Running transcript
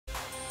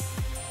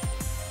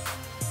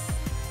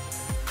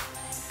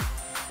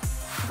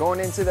Going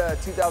into the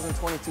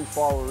 2022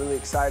 fall, we're really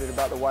excited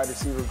about the wide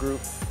receiver group,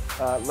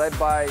 led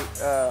by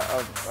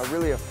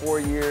really a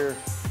four-year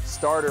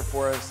starter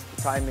for us,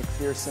 Ty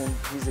MacPherson.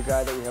 He's a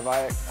guy that we have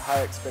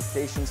high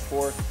expectations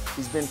for.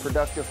 He's been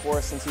productive for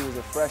us since he was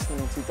a freshman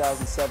in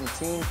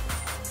 2017.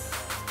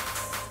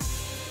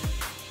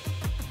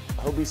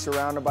 He'll be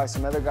surrounded by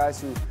some other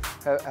guys who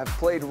have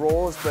played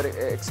roles, but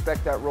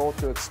expect that role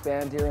to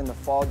expand here in the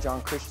fall.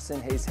 John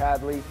Christensen, Hayes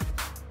Hadley.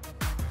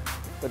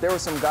 But there were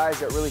some guys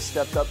that really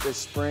stepped up this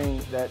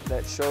spring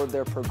that showed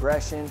their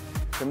progression,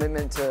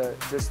 commitment to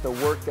just the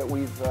work that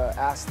we've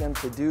asked them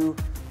to do,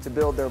 to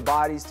build their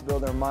bodies, to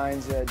build their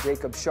minds.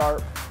 Jacob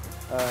Sharp,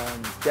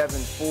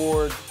 Devin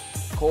Ford,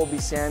 Colby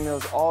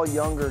Samuels, all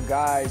younger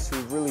guys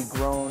who've really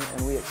grown,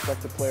 and we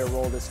expect to play a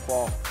role this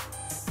fall.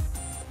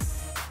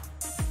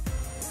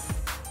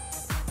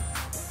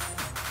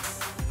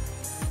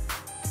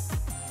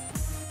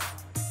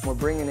 We're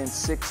bringing in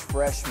 6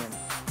 freshmen,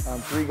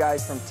 3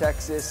 guys from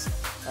Texas,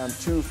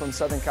 2 from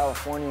Southern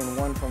California, and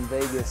 1 from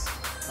Vegas.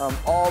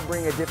 All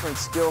bring a different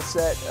skill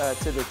set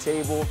to the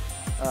table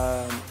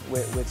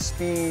with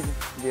speed,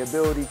 the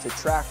ability to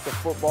track the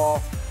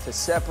football, to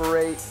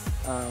separate.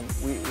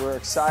 We're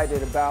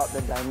excited about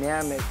the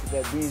dynamic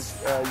that these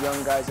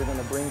young guys are going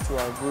to bring to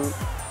our group.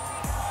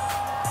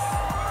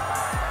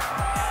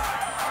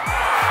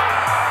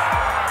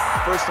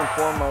 First and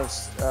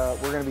foremost,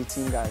 we're going to be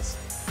team guys.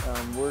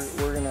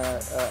 We're going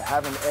to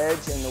have an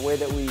edge, and the way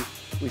that we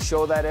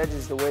show that edge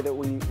is the way that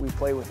we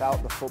play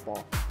without the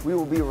football. We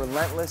will be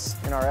relentless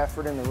in our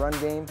effort in the run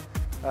game,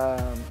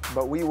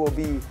 but we will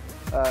be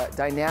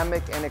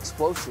dynamic and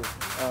explosive.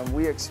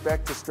 We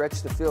expect to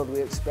stretch the field.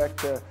 We expect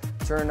to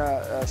turn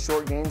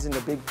short gains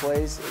into big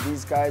plays.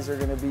 These guys are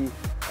going to be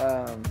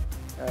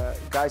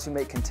guys who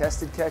make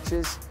contested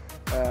catches.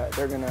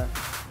 They're going to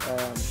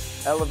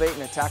elevate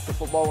and attack the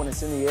football when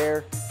it's in the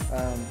air.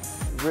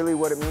 Really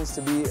what it means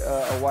to be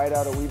a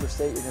wideout at Weber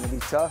State, you're going to be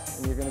tough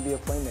and you're going to be a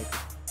playmaker.